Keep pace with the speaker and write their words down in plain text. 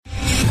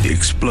the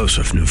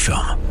explosive new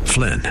film,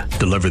 Flynn,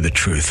 Deliver the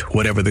Truth,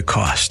 Whatever the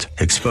Cost,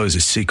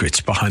 exposes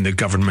secrets behind the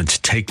government's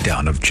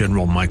takedown of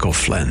General Michael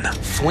Flynn.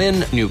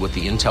 Flynn knew what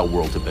the intel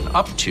world had been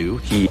up to.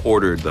 He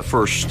ordered the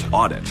first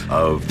audit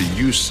of the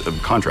use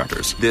of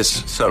contractors.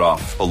 This set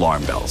off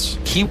alarm bells.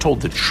 He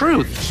told the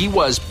truth. He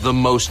was the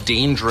most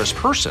dangerous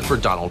person for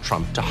Donald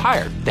Trump to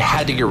hire. They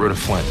had to get rid of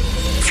Flynn.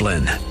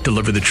 Flynn,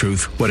 Deliver the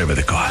Truth, Whatever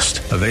the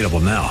Cost. Available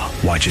now.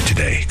 Watch it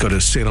today. Go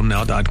to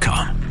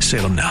salemnow.com.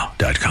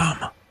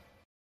 salemnow.com.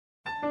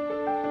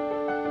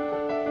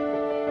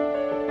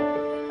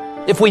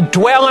 If we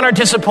dwell on our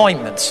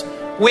disappointments,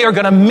 we are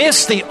going to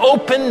miss the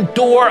open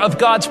door of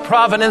God's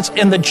providence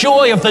and the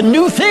joy of the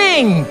new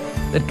thing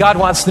that God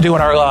wants to do in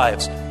our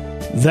lives.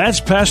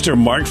 That's Pastor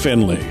Mark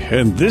Finley,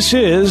 and this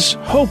is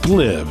Hope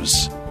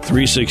Lives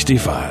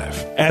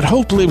 365. At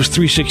Hope Lives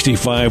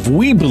 365,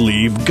 we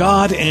believe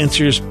God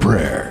answers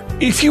prayer.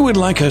 If you would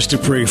like us to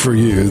pray for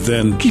you,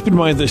 then keep in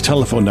mind this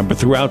telephone number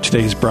throughout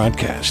today's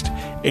broadcast,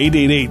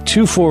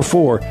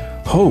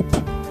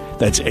 888-244-HOPE.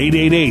 That's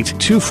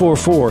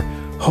 888-244-HOPE.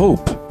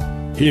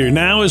 Here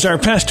now is our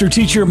pastor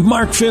teacher,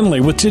 Mark Finley,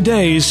 with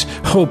today's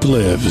Hope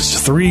Lives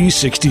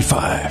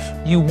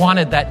 365. You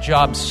wanted that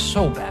job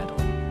so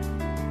badly.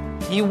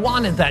 You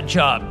wanted that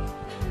job.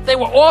 They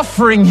were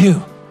offering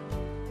you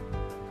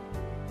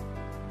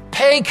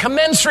pay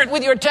commensurate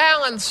with your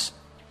talents,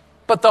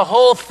 but the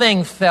whole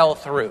thing fell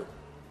through.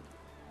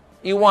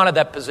 You wanted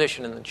that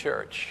position in the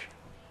church,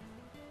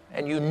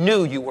 and you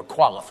knew you were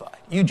qualified.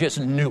 You just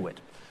knew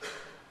it.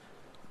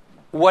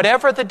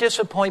 Whatever the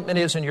disappointment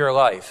is in your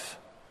life,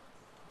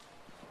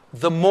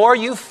 the more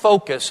you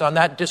focus on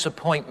that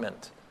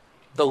disappointment,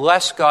 the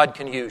less God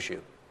can use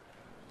you.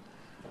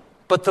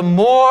 But the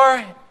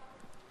more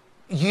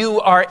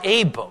you are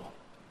able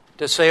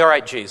to say, all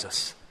right,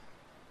 Jesus,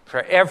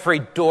 for every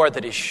door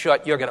that is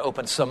shut, you're going to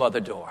open some other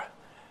door.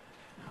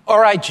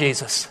 All right,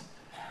 Jesus,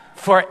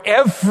 for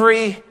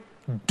every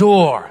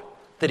door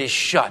that is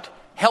shut,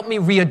 help me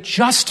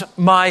readjust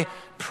my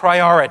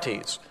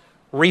priorities,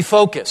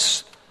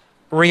 refocus,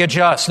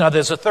 readjust. Now,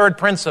 there's a third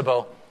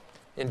principle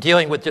in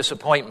dealing with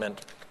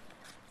disappointment,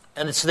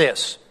 and it's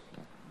this: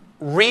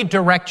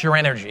 redirect your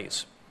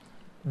energies.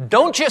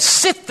 Don't just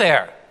sit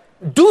there.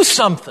 Do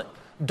something.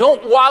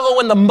 Don't wallow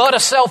in the mud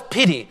of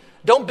self-pity.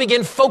 Don't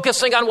begin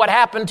focusing on what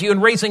happened to you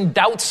and raising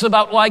doubts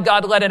about why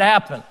God let it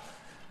happen.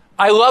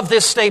 I love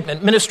this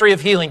statement, Ministry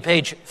of Healing,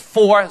 page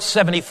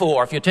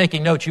 474. If you're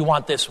taking notes, you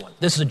want this one.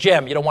 This is a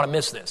gem. You don't want to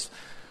miss this.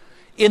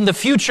 In the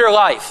future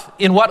life,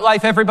 in what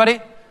life, everybody?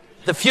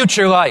 The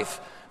future life.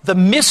 The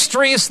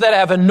mysteries that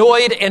have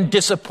annoyed and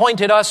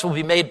disappointed us will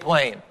be made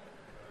plain.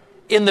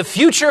 In the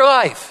future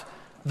life,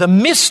 the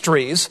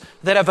mysteries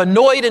that have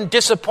annoyed and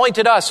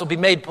disappointed us will be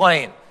made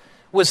plain.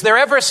 Was there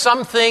ever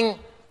something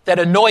that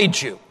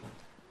annoyed you?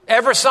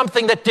 Ever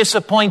something that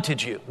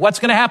disappointed you? What's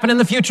going to happen in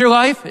the future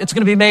life? It's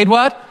going to be made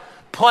what?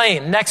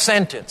 Plain. Next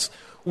sentence.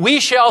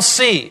 We shall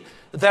see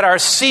that our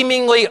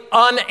seemingly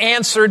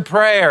unanswered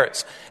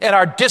prayers and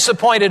our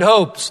disappointed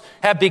hopes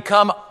have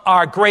become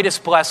our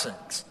greatest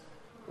blessings.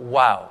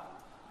 Wow.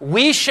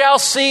 We shall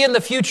see in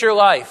the future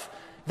life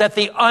that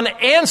the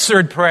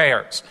unanswered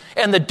prayers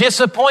and the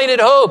disappointed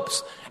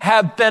hopes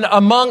have been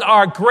among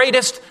our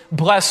greatest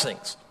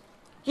blessings.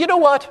 You know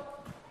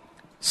what?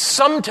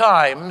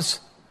 Sometimes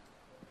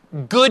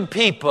good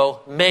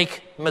people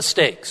make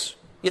mistakes.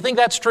 You think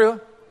that's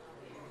true?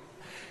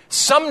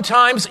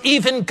 Sometimes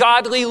even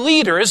godly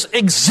leaders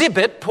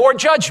exhibit poor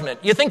judgment.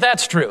 You think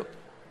that's true?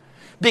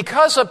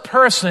 Because a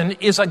person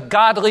is a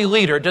godly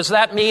leader, does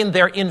that mean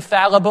they're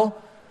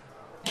infallible?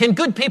 Can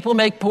good people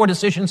make poor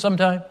decisions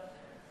sometimes?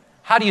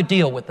 How do you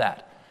deal with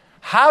that?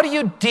 How do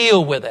you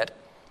deal with it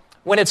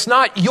when it's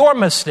not your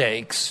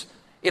mistakes,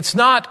 it's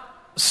not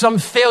some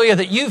failure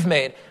that you've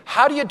made?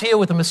 How do you deal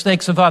with the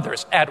mistakes of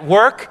others at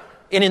work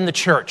and in the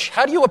church?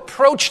 How do you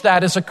approach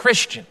that as a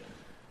Christian?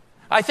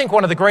 I think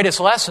one of the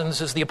greatest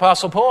lessons is the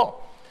Apostle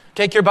Paul.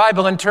 Take your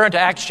Bible and turn to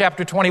Acts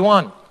chapter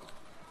 21.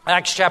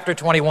 Acts chapter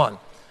 21.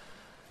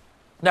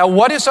 Now,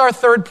 what is our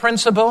third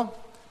principle?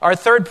 Our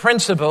third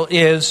principle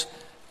is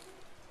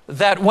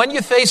that when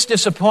you face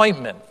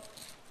disappointment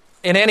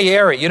in any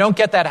area, you don't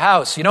get that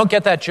house, you don't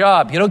get that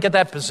job, you don't get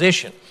that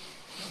position.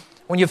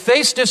 When you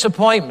face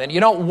disappointment, you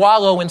don't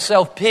wallow in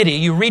self-pity,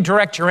 you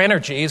redirect your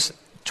energies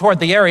toward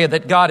the area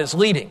that God is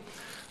leading.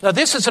 Now,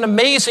 this is an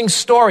amazing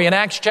story in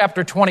Acts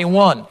chapter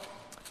 21.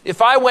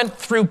 If I went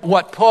through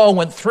what Paul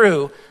went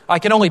through, I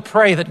can only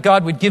pray that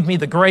God would give me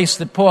the grace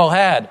that Paul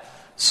had.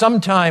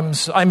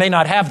 Sometimes I may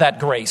not have that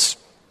grace.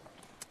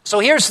 So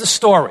here's the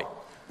story.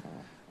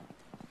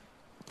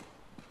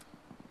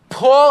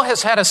 Paul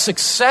has had a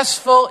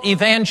successful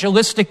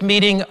evangelistic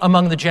meeting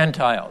among the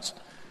Gentiles.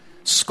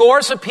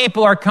 Scores of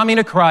people are coming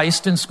to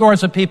Christ and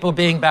scores of people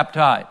being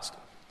baptized.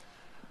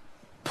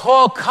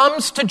 Paul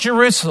comes to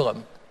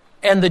Jerusalem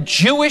and the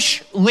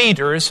Jewish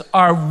leaders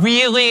are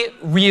really,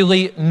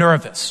 really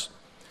nervous.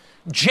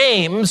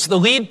 James, the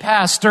lead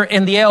pastor,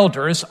 and the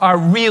elders are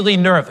really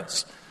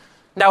nervous.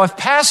 Now, if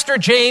Pastor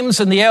James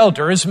and the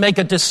elders make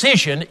a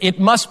decision, it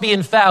must be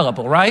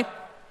infallible, right?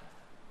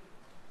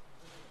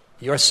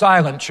 You're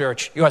silent,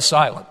 church. You're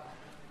silent.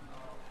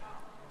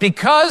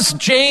 Because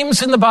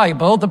James in the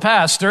Bible, the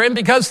pastor, and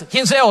because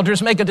his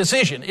elders make a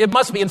decision, it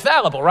must be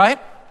infallible, right?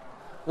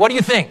 What do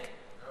you think?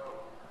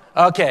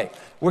 Okay,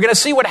 we're going to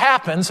see what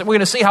happens, and we're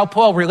going to see how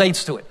Paul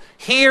relates to it.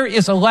 Here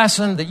is a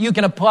lesson that you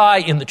can apply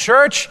in the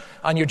church,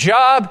 on your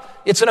job.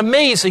 It's an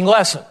amazing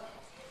lesson.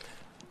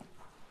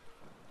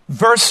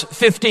 Verse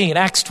 15,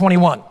 Acts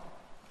 21.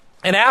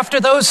 And after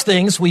those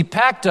things, we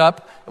packed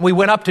up and we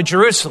went up to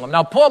Jerusalem.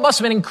 Now, Paul must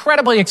have been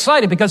incredibly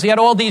excited because he had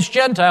all these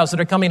Gentiles that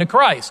are coming to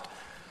Christ.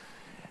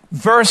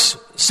 Verse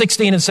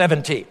 16 and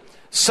 17.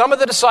 Some of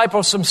the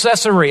disciples from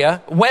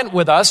Caesarea went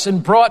with us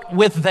and brought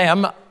with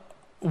them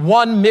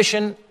one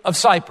mission of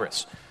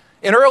Cyprus,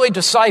 an early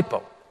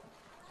disciple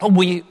whom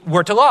we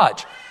were to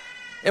lodge.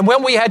 And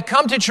when we had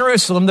come to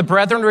Jerusalem, the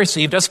brethren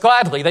received us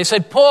gladly. They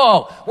said,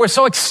 Paul, we're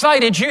so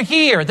excited you're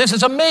here. This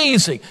is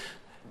amazing.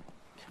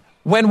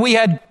 When we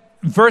had,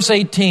 verse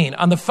 18,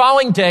 on the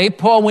following day,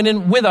 Paul went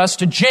in with us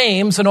to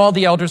James, and all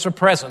the elders were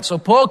present. So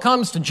Paul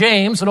comes to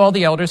James and all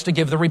the elders to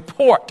give the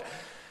report.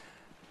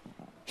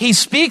 He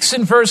speaks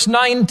in verse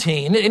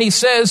 19, and he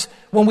says,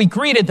 when we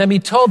greeted them, he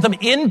told them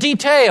in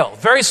detail,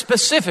 very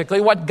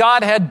specifically, what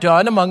God had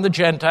done among the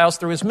Gentiles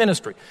through his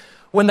ministry.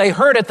 When they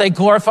heard it, they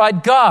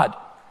glorified God.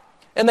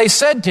 And they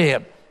said to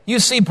him, you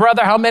see,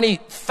 brother, how many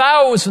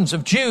thousands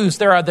of Jews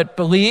there are that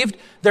believed.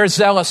 They're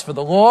zealous for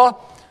the law.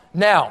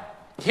 Now,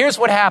 here's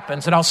what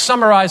happens, and I'll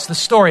summarize the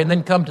story and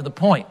then come to the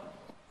point.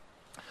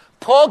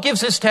 Paul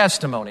gives his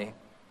testimony.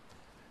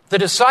 The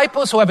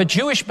disciples who have a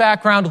Jewish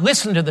background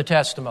listen to the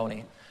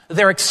testimony.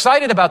 They're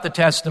excited about the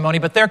testimony,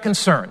 but they're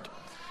concerned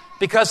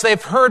because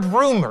they've heard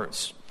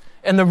rumors.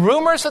 And the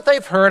rumors that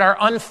they've heard are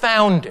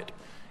unfounded.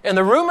 And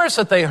the rumors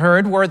that they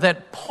heard were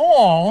that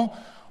Paul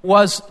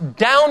was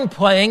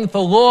downplaying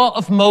the law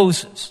of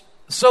Moses.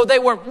 So they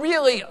were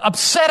really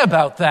upset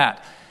about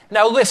that.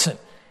 Now listen,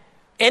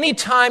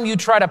 anytime you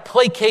try to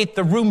placate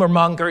the rumor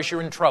mongers,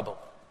 you're in trouble.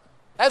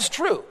 That's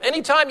true.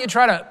 Anytime you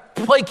try to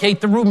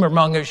placate the rumor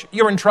mongers,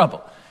 you're in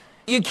trouble.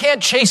 You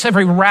can't chase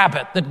every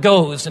rabbit that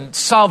goes and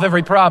solve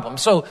every problem.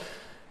 So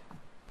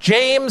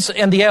James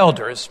and the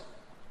elders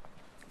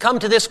come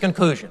to this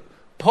conclusion.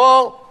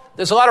 Paul,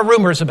 there's a lot of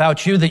rumors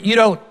about you that you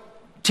don't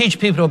teach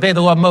people to obey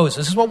the law of Moses.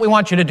 This is what we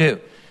want you to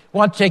do. We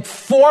want to take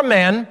 4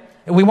 men,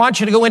 and we want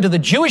you to go into the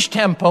Jewish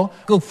temple,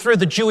 go through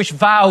the Jewish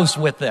vows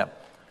with them.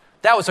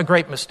 That was a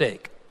great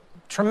mistake.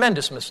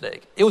 Tremendous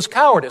mistake. It was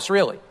cowardice,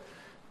 really.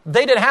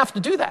 They didn't have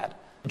to do that.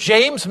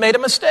 James made a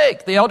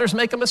mistake. The elders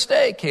make a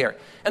mistake here.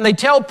 And they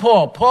tell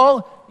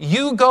Paul,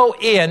 you go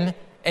in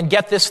and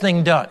get this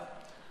thing done.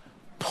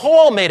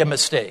 Paul made a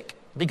mistake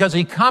because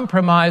he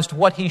compromised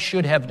what he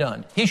should have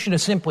done. He should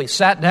have simply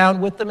sat down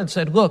with them and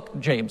said, look,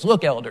 James,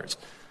 look, elders,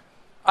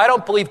 I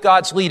don't believe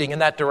God's leading in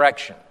that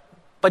direction.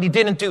 But he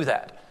didn't do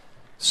that.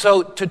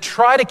 So to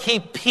try to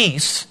keep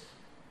peace,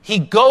 he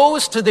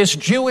goes to this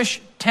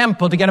Jewish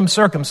temple to get him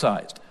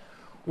circumcised.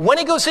 When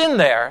he goes in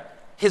there,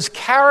 his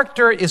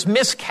character is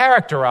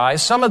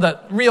mischaracterized. Some of the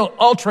real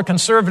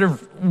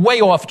ultra-conservative,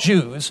 way-off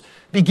Jews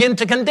begin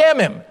to condemn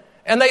him.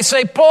 And they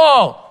say,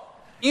 Paul,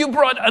 you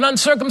brought an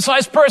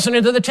uncircumcised person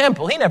into the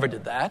temple. He never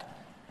did that.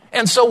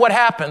 And so what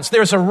happens?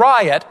 There's a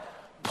riot.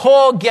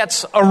 Paul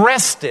gets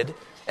arrested.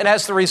 And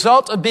as the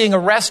result of being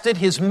arrested,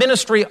 his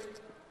ministry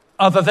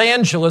of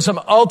evangelism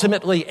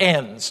ultimately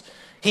ends.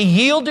 He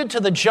yielded to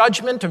the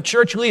judgment of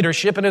church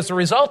leadership, and as a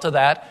result of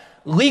that,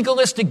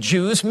 legalistic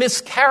Jews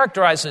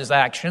mischaracterized his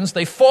actions.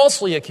 They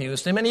falsely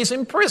accused him, and he's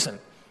in prison.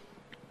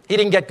 He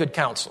didn't get good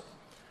counsel.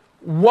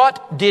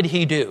 What did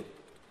he do?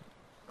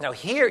 Now,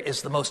 here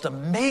is the most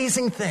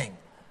amazing thing.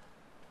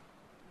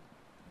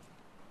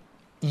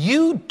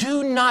 You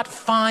do not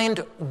find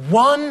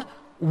one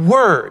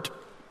word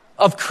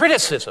of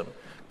criticism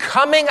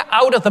coming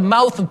out of the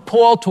mouth of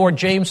Paul toward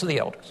James and the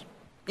elders.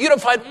 You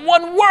don't find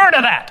one word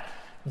of that.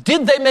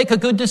 Did they make a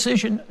good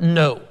decision?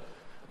 No.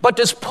 But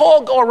does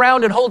Paul go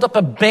around and hold up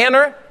a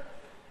banner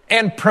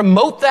and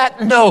promote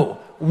that? No.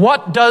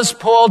 What does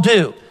Paul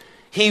do?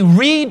 He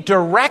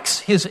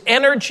redirects his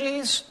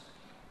energies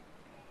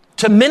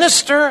to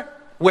minister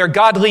where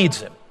God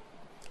leads him.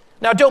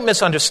 Now, don't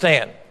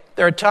misunderstand.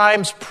 There are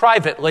times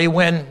privately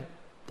when,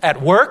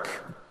 at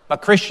work, a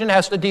Christian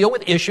has to deal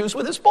with issues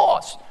with his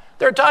boss.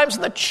 There are times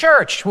in the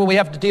church where we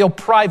have to deal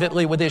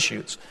privately with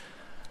issues.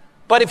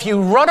 But if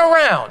you run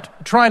around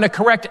trying to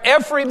correct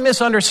every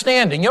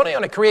misunderstanding, you're only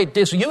going to create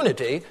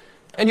disunity,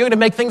 and you're going to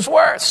make things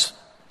worse.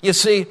 You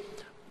see,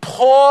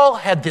 Paul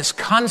had this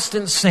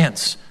constant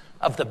sense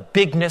of the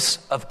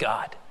bigness of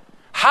God.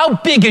 How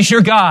big is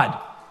your God?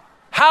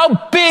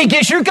 How big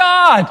is your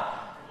God?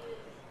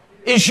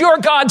 Is your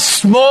God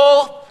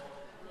small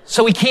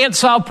so he can't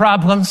solve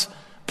problems?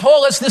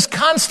 Paul has this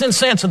constant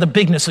sense of the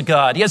bigness of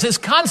God. He has this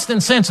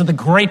constant sense of the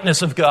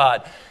greatness of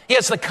God. He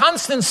has the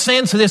constant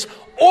sense of this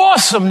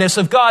awesomeness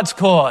of God's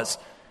cause.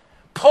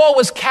 Paul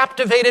was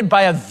captivated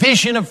by a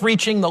vision of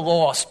reaching the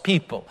lost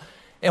people.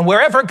 And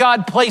wherever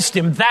God placed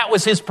him, that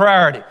was his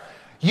priority.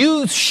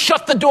 You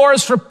shut the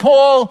doors for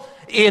Paul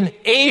in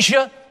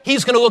Asia,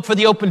 he's going to look for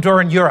the open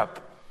door in Europe.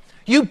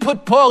 You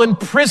put Paul in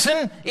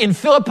prison in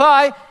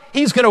Philippi,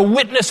 he's going to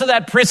witness to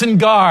that prison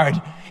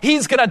guard.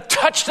 He's going to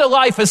touch the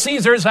life of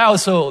Caesar's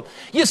household.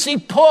 You see,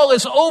 Paul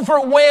is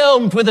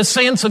overwhelmed with a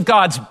sense of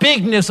God's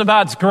bigness, of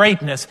God's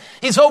greatness.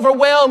 He's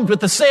overwhelmed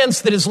with the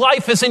sense that his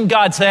life is in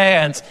God's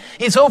hands.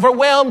 He's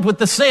overwhelmed with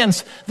the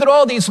sense that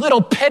all these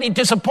little petty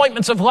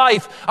disappointments of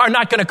life are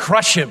not going to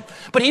crush him.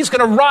 But he's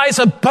going to rise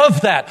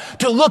above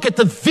that to look at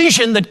the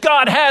vision that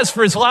God has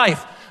for his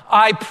life.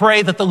 I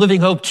pray that the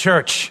Living Hope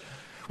Church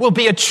will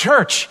be a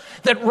church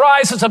that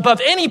rises above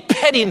any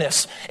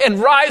pettiness and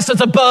rises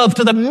above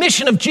to the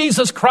mission of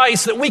Jesus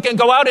Christ, that we can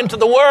go out into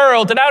the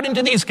world and out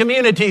into these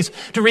communities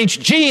to reach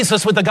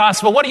Jesus with the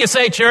gospel. What do you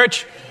say,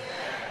 church?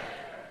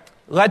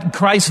 Let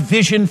Christ's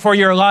vision for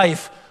your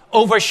life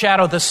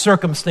overshadow the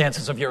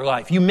circumstances of your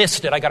life. You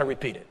missed it. I got to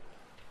repeat it.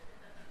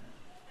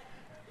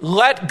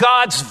 Let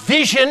God's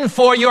vision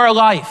for your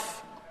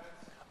life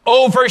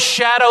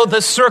overshadow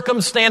the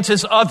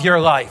circumstances of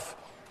your life.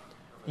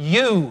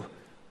 You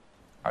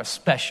are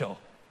special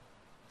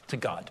to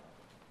God.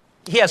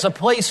 He has a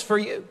place for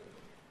you.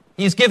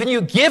 He's given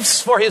you gifts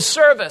for his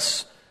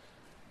service.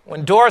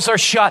 When doors are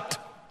shut,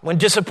 when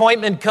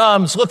disappointment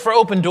comes, look for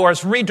open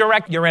doors.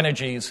 Redirect your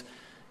energies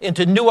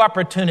into new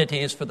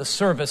opportunities for the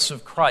service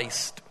of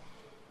Christ.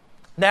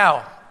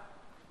 Now,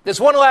 there's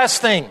one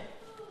last thing.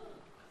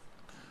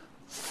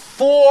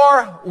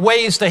 4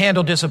 ways to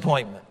handle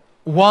disappointment.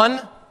 1,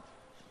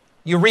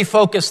 you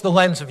refocus the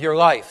lens of your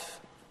life.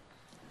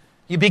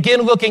 You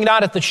begin looking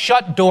not at the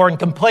shut door and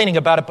complaining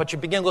about it, but you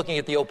begin looking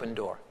at the open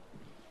door.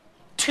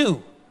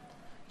 2,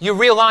 you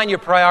realign your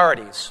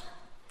priorities.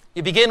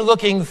 You begin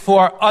looking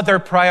for other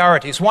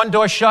priorities. One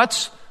door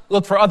shuts,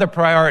 look for other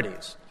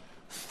priorities.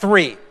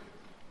 3,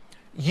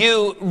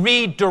 you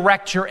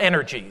redirect your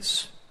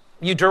energies.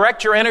 You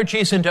direct your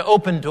energies into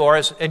open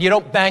doors, and you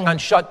don't bang on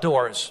shut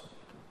doors.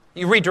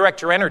 You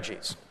redirect your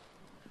energies.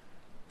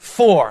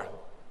 4,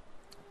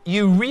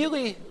 you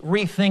really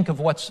rethink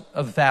of what's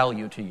of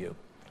value to you.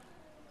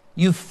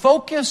 You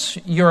focus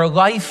your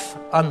life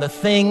on the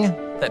thing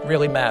that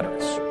really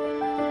matters.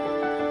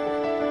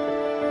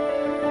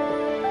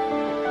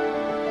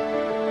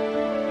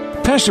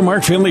 Pastor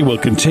Mark Finley will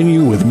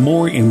continue with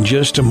more in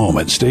just a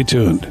moment. Stay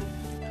tuned.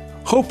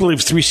 Hope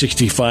Lives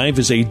 365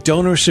 is a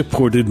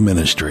donor-supported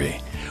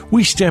ministry.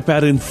 We step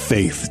out in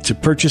faith to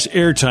purchase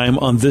airtime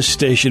on this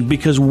station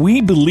because we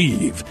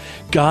believe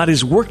God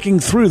is working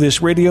through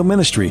this radio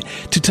ministry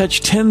to touch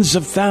tens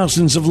of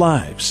thousands of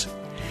lives.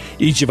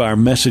 Each of our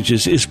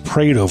messages is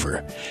prayed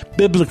over,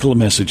 biblical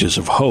messages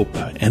of hope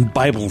and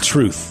Bible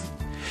truth.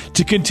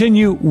 To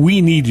continue,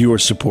 we need your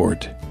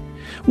support.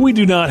 We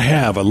do not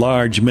have a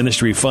large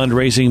ministry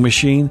fundraising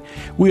machine.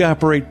 We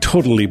operate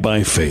totally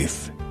by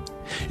faith.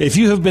 If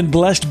you have been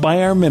blessed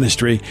by our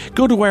ministry,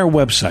 go to our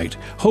website,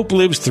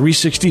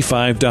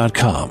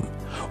 hopelives365.com,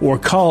 or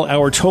call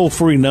our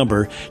toll-free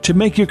number to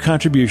make your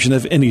contribution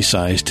of any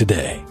size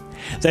today.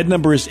 That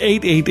number is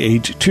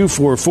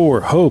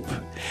 888-244-HOPE.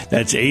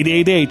 That's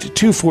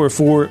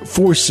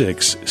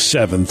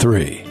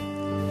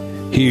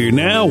 888-244-4673. Here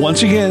now,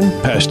 once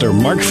again, Pastor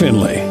Mark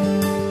Finley.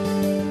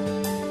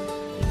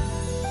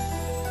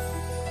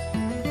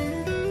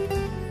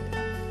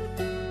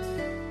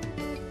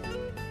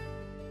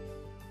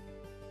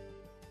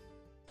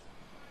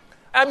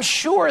 I'm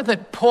sure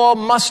that Paul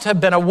must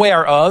have been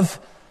aware of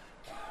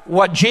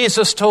what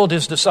Jesus told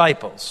his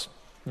disciples.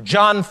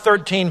 John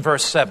 13,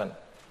 verse 7.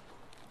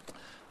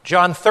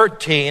 John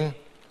 13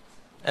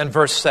 and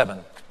verse 7.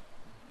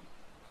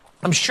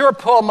 I'm sure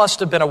Paul must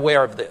have been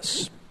aware of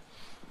this.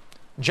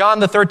 John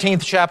the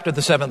 13th chapter,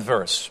 the 7th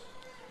verse.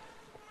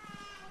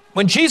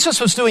 When Jesus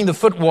was doing the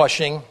foot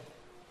washing,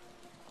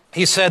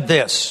 he said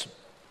this.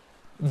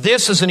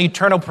 This is an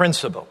eternal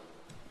principle.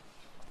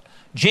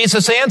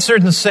 Jesus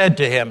answered and said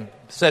to him,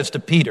 says to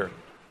Peter,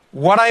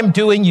 what I'm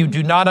doing you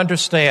do not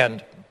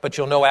understand, but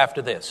you'll know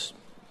after this.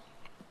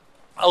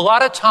 A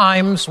lot of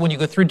times when you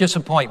go through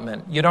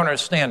disappointment, you don't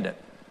understand it.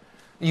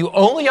 You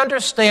only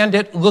understand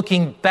it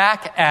looking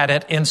back at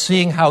it and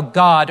seeing how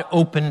God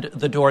opened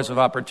the doors of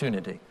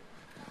opportunity.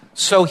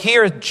 So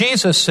here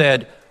Jesus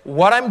said,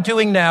 what I'm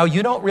doing now,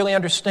 you don't really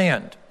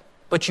understand,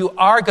 but you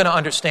are going to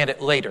understand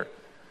it later.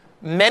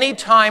 Many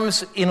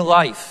times in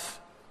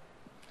life,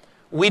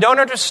 we don't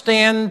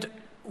understand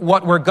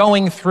what we're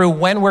going through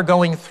when we're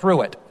going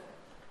through it.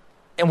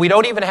 And we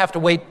don't even have to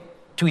wait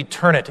to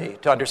eternity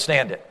to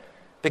understand it.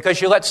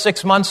 Because you let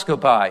 6 months go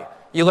by,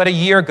 you let a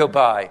year go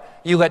by,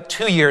 you let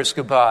 2 years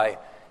go by,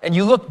 and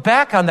you look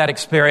back on that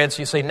experience,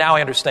 you say, now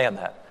I understand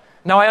that.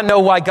 Now I know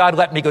why God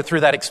let me go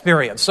through that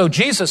experience. So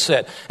Jesus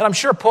said, and I'm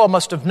sure Paul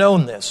must have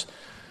known this,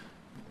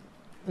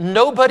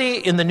 nobody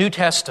in the New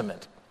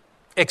Testament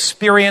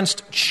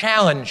experienced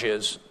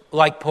challenges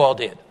like Paul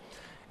did.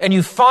 And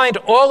you find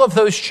all of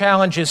those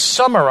challenges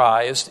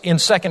summarized in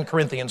 2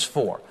 Corinthians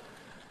 4.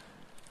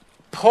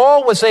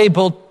 Paul was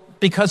able,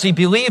 because he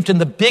believed in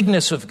the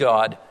bigness of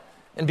God,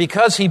 and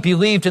because he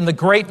believed in the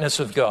greatness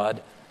of God,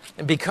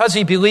 and because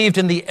he believed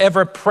in the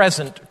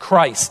ever-present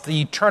Christ, the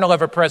eternal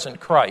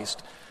ever-present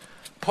Christ,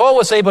 Paul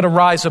was able to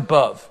rise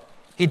above.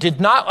 He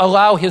did not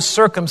allow his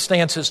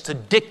circumstances to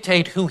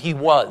dictate who he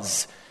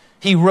was.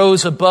 He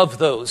rose above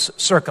those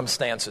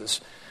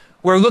circumstances.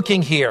 We're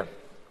looking here.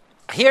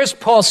 Here's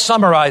Paul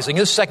summarizing.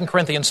 This is 2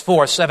 Corinthians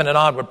 4, 7 and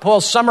onward.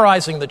 Paul's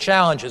summarizing the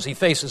challenges he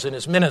faces in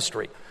his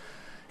ministry.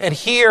 And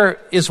here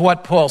is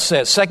what Paul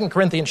says, 2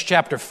 Corinthians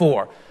chapter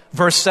 4,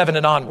 verse 7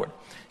 and onward.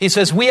 He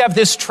says, we have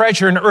this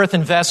treasure in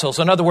earthen vessels.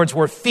 In other words,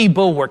 we're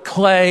feeble, we're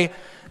clay,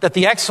 that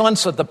the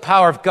excellence of the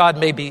power of God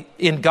may be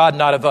in God,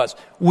 not of us.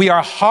 We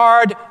are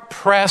hard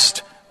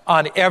pressed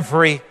on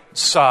every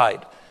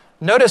side.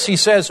 Notice he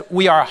says,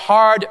 we are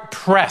hard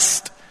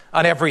pressed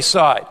on every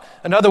side.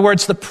 In other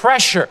words, the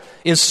pressure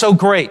is so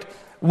great.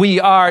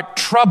 We are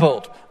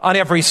troubled on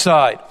every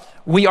side.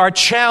 We are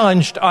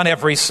challenged on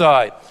every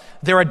side.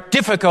 There are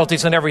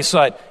difficulties on every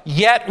side.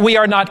 Yet we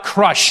are not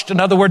crushed.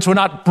 In other words, we're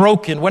not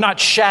broken. We're not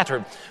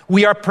shattered.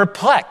 We are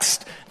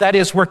perplexed. That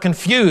is, we're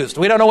confused.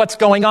 We don't know what's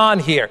going on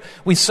here.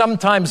 We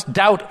sometimes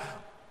doubt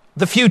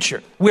the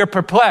future. We're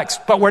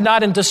perplexed, but we're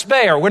not in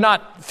despair. We're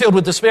not filled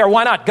with despair.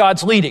 Why not?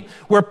 God's leading.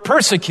 We're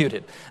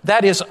persecuted.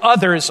 That is,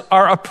 others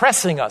are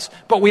oppressing us,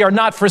 but we are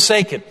not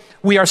forsaken.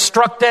 We are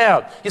struck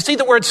down. You see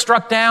the word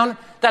struck down?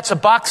 That's a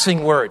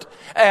boxing word.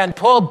 And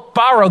Paul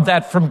borrowed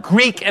that from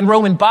Greek and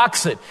Roman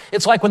boxing.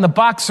 It's like when the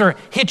boxer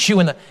hits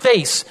you in the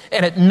face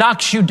and it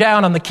knocks you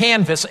down on the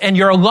canvas and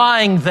you're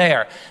lying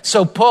there.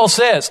 So Paul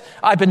says,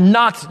 I've been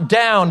knocked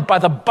down by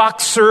the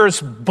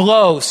boxer's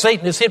blow.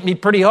 Satan has hit me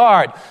pretty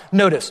hard.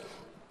 Notice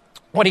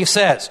what he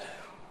says.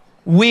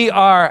 We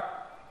are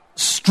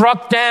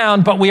struck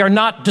down, but we are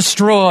not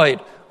destroyed.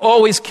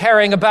 Always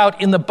carrying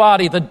about in the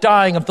body the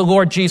dying of the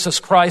Lord Jesus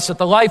Christ, that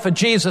the life of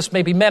Jesus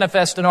may be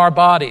manifest in our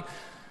body.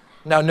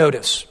 Now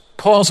notice,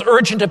 Paul's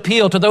urgent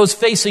appeal to those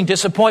facing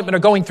disappointment or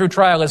going through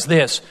trial is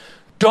this.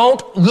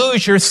 Don't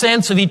lose your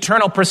sense of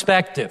eternal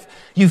perspective.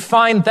 You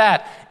find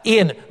that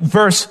in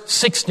verse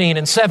 16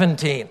 and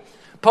 17.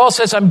 Paul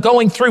says, I'm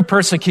going through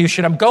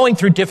persecution, I'm going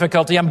through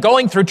difficulty, I'm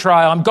going through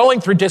trial, I'm going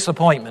through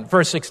disappointment.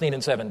 Verse 16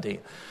 and 17.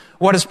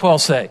 What does Paul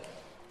say?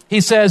 He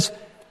says,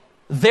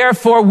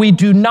 therefore we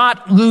do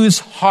not lose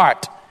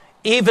heart,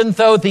 even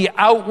though the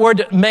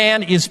outward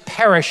man is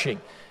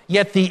perishing.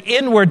 Yet the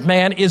inward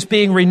man is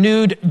being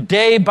renewed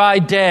day by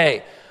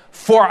day.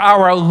 For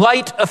our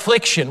light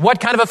affliction. What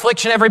kind of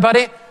affliction,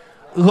 everybody?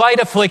 Light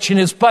affliction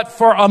is but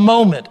for a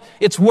moment.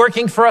 It's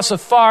working for us a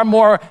far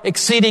more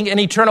exceeding and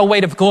eternal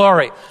weight of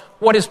glory.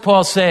 What is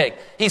Paul saying?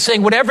 He's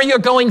saying whatever you're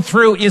going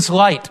through is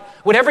light.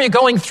 Whatever you're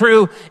going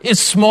through is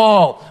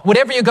small.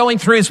 Whatever you're going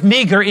through is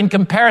meager in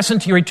comparison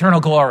to your eternal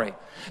glory.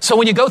 So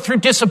when you go through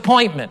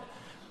disappointment,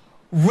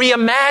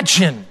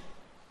 reimagine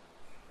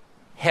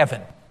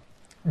heaven.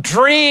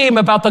 Dream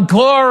about the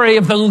glory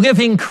of the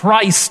living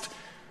Christ.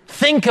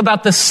 Think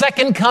about the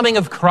second coming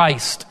of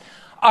Christ.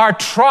 Our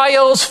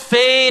trials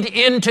fade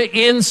into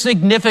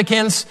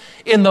insignificance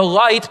in the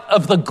light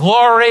of the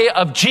glory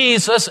of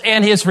Jesus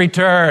and his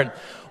return.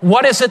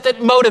 What is it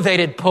that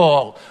motivated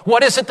Paul?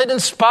 What is it that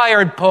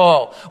inspired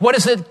Paul? What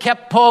is it that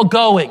kept Paul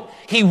going?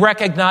 He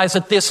recognized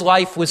that this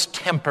life was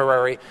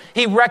temporary.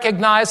 He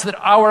recognized that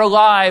our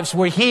lives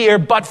were here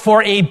but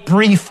for a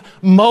brief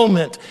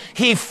moment.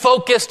 He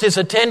focused his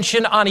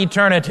attention on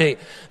eternity.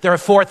 There are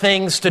 4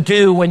 things to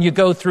do when you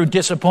go through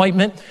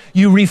disappointment.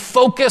 You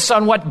refocus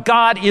on what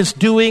God is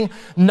doing,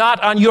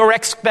 not on your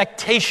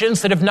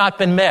expectations that have not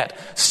been met.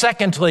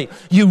 Secondly,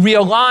 you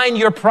realign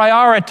your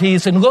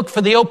priorities and look for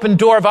the open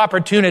door of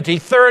opportunity.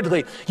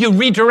 Thirdly, you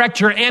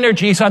redirect your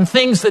energies on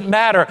things that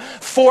matter.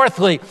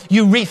 Fourthly,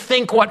 you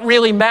rethink what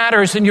really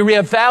matters and you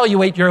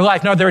reevaluate your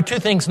life. Now, there are 2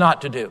 things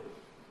not to do.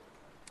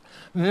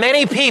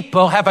 Many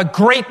people have a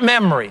great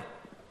memory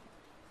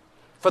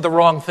for the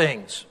wrong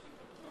things.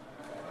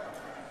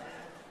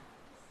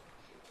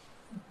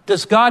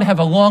 Does God have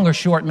a long or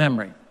short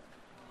memory?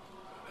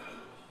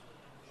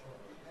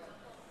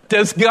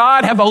 Does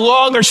God have a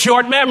long or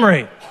short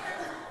memory?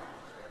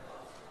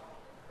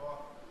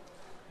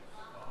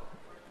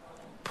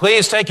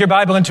 Please take your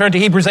Bible and turn to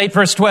Hebrews 8,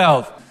 verse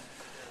 12.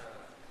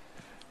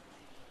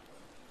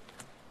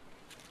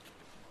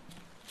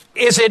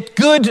 Is it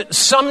good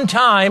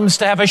sometimes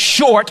to have a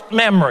short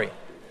memory?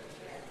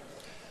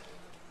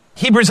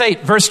 Hebrews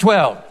 8, verse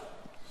 12.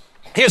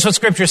 Here's what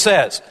Scripture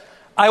says.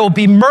 I will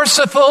be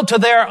merciful to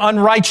their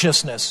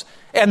unrighteousness,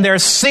 and their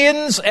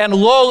sins and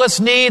lawless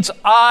needs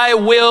I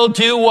will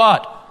do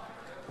what?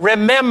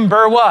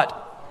 Remember what?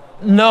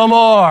 No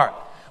more.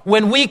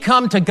 When we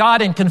come to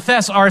God and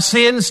confess our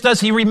sins, does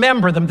he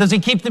remember them? Does he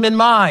keep them in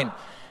mind?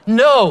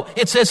 No,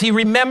 it says he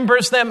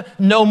remembers them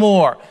no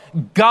more.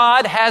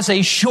 God has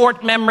a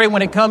short memory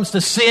when it comes to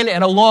sin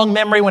and a long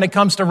memory when it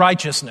comes to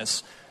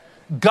righteousness.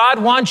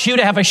 God wants you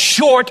to have a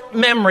short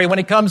memory when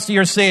it comes to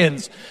your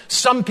sins.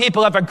 Some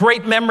people have a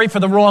great memory for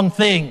the wrong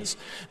things.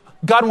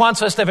 God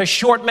wants us to have a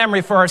short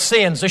memory for our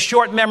sins, a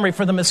short memory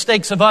for the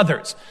mistakes of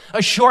others,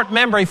 a short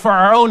memory for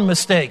our own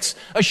mistakes,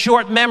 a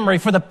short memory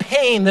for the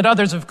pain that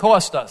others have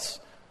caused us.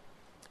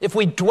 If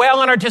we dwell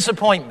on our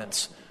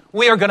disappointments,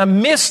 we are going to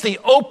miss the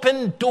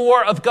open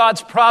door of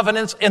God's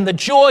providence and the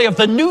joy of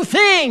the new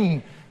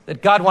thing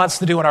that God wants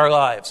to do in our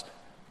lives.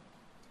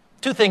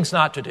 Two things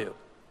not to do.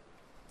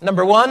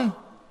 Number one,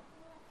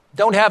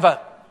 don't have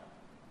a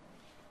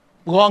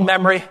long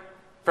memory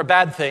for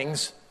bad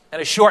things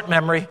and a short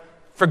memory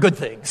for good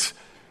things.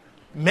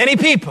 Many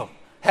people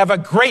have a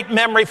great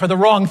memory for the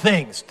wrong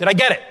things. Did I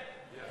get it?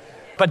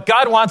 But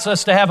God wants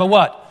us to have a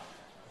what?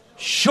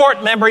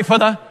 Short memory for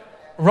the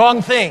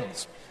wrong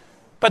things.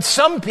 But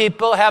some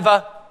people have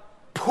a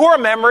poor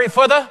memory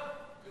for the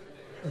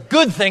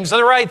good things, or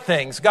the right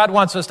things. God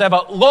wants us to have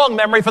a long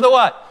memory for the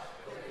what?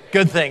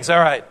 Good things. All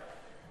right.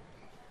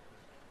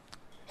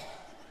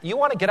 You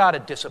want to get out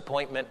of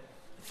disappointment?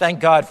 Thank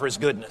God for His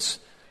goodness.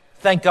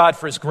 Thank God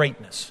for His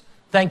greatness.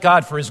 Thank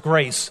God for His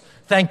grace.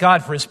 Thank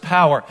God for His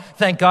power.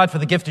 Thank God for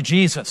the gift of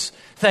Jesus.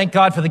 Thank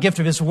God for the gift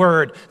of His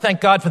Word. Thank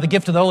God for the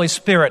gift of the Holy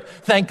Spirit.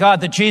 Thank God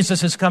that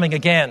Jesus is coming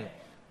again.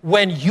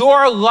 When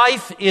your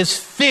life is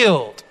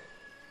filled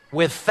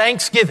with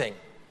thanksgiving,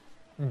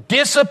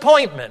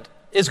 disappointment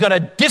is going to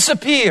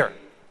disappear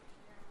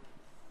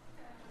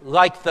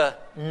like the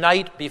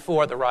night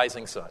before the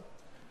rising sun.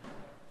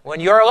 When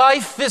your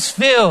life is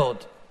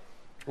filled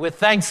with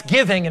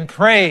thanksgiving and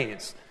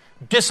praise,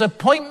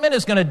 disappointment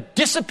is going to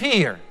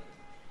disappear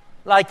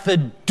like the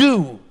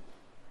dew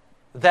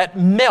that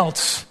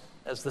melts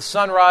as the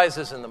sun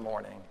rises in the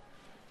morning.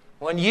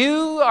 When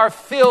you are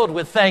filled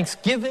with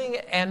thanksgiving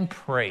and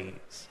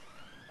praise,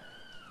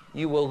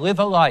 you will live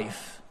a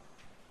life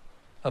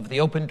of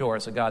the open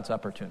doors of God's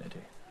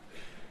opportunity.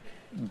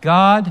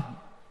 God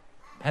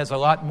has a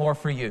lot more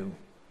for you,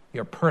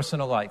 your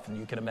personal life, than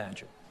you can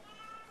imagine.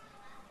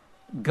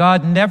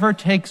 God never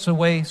takes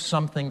away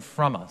something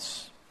from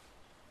us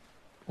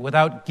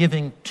without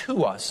giving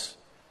to us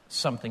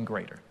something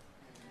greater.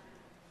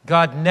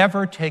 God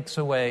never takes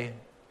away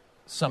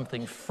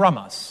something from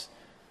us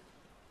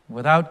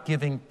without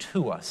giving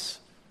to us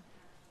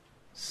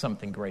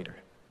something greater.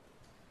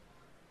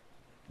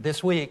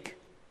 This week,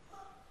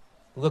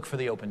 look for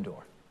the open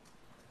door.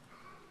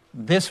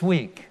 This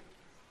week,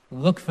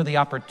 look for the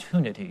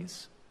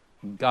opportunities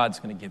God's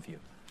going to give you.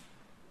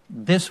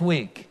 This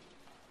week,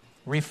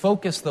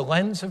 refocus the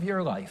lens of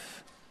your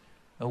life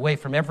away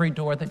from every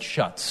door that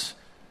shuts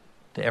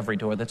to every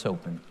door that's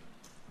open.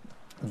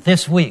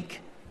 This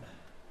week,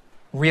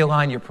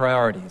 realign your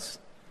priorities.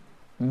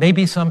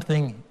 Maybe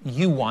something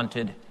you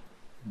wanted,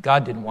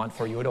 God didn't want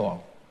for you at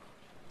all.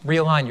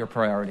 Realign your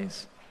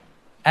priorities.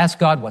 Ask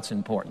God what's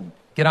important.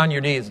 Get on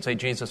your knees and say,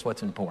 Jesus,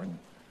 what's important?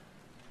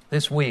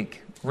 This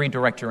week,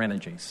 redirect your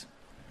energies.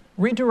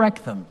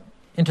 Redirect them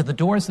into the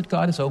doors that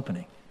God is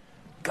opening.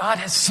 God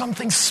has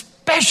something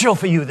special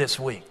for you this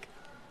week.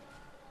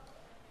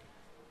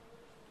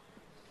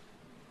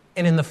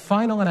 And in the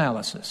final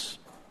analysis,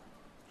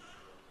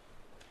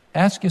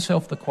 ask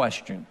yourself the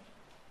question,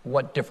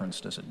 what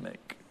difference does it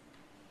make?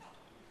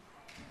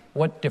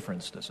 What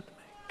difference does it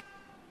make?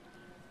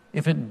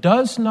 If it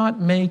does not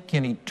make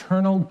an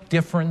eternal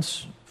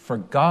difference for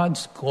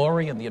God's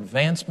glory and the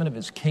advancement of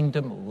His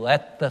kingdom,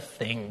 let the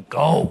thing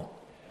go.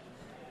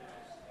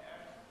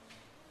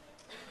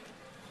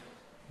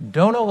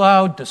 Don't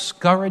allow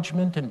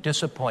discouragement and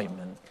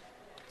disappointment,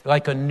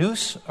 like a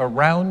noose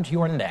around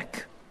your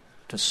neck,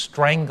 to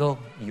strangle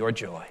your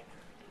joy.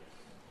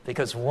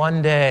 Because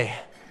one day,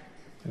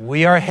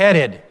 we are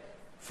headed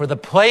for the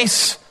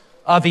place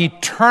of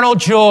eternal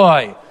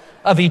joy,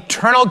 of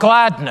eternal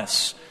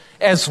gladness.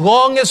 As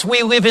long as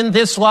we live in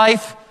this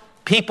life,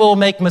 people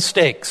make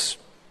mistakes.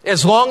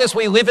 As long as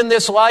we live in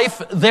this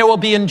life, there will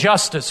be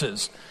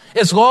injustices.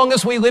 As long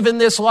as we live in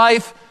this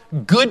life,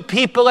 good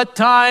people at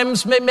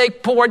times may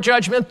make poor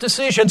judgment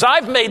decisions.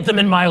 I've made them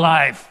in my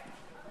life.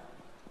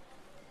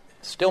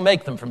 Still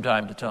make them from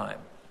time to time.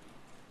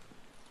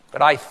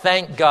 But I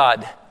thank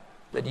God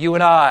that you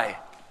and I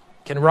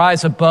can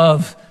rise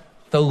above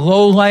the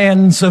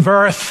lowlands of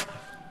earth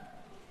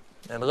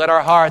and let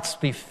our hearts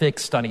be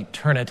fixed on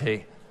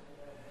eternity,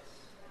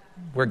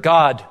 where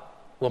God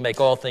will make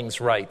all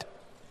things right.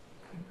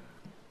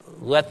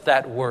 Let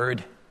that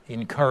word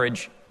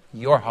encourage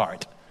your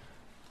heart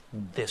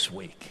this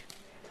week.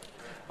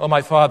 Oh,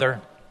 my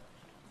Father,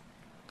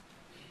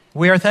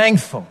 we are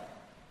thankful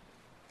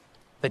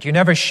that you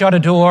never shut a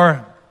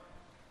door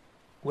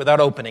without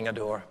opening a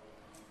door.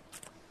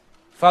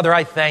 Father,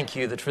 I thank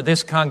you that for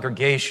this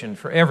congregation,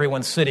 for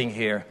everyone sitting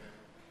here,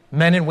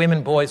 men and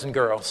women, boys and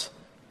girls,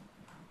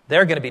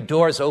 there are going to be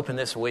doors open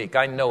this week.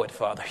 I know it,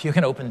 Father. You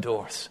can open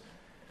doors.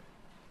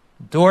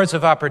 Doors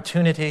of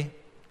opportunity,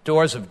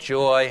 doors of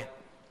joy,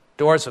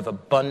 doors of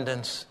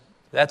abundance.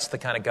 That's the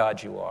kind of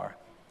God you are.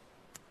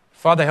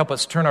 Father, help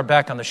us turn our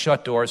back on the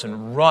shut doors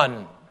and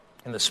run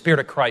in the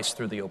Spirit of Christ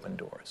through the open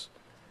doors.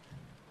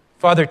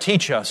 Father,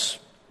 teach us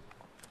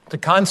to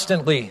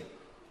constantly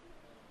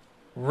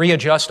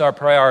readjust our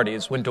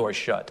priorities when doors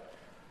shut.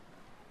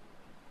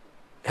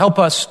 Help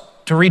us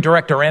to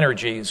redirect our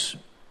energies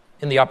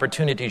in the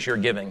opportunities you're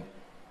giving.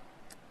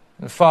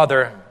 And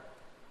Father,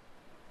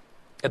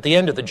 at the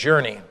end of the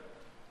journey,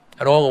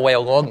 and all the way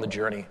along the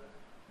journey,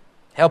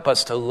 help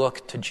us to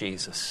look to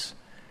Jesus,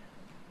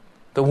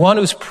 the one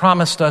who's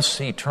promised us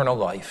eternal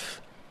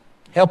life.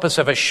 Help us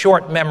have a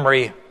short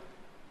memory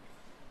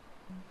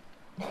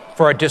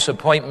for our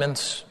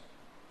disappointments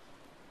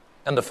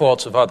and the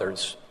faults of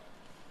others.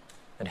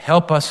 And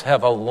help us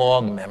have a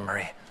long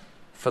memory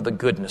for the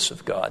goodness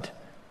of God.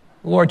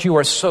 Lord, you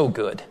are so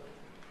good.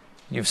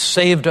 You've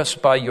saved us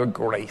by your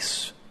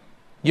grace.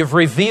 You've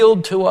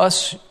revealed to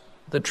us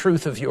the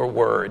truth of your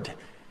word.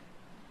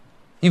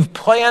 You've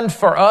planned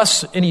for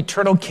us an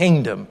eternal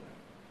kingdom.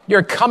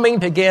 You're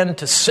coming again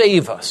to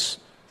save us.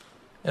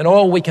 And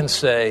all we can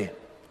say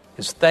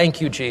is thank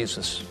you,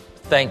 Jesus.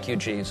 Thank you,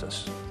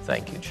 Jesus.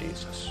 Thank you,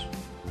 Jesus.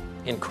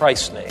 In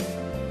Christ's name,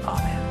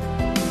 amen.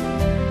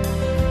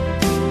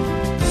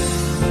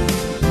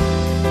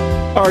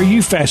 Are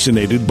you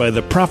fascinated by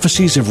the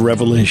prophecies of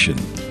Revelation?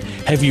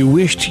 Have you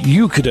wished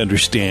you could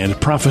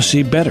understand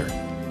prophecy better?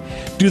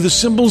 Do the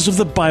symbols of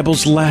the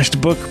Bible's last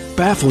book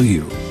baffle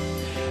you?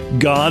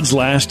 God's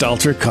Last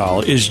Altar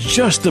Call is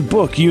just the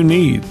book you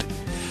need.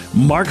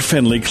 Mark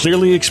Finley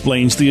clearly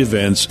explains the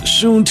events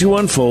soon to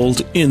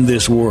unfold in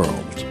this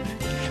world.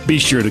 Be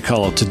sure to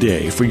call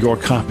today for your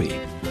copy.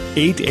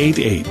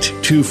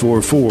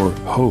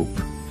 888-244-HOPE.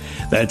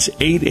 That's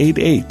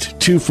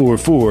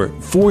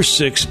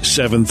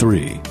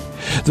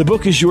 888-244-4673. The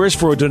book is yours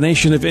for a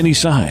donation of any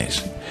size.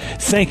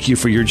 Thank you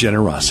for your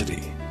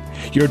generosity.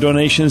 Your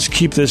donations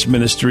keep this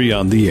ministry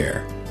on the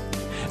air.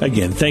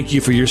 Again, thank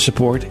you for your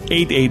support.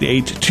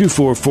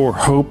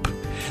 888-244-HOPE.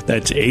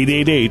 That's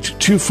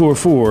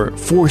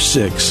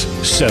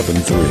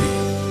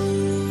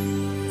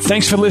 888-244-4673.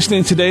 Thanks for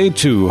listening today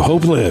to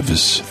Hope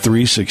Lives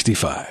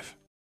 365.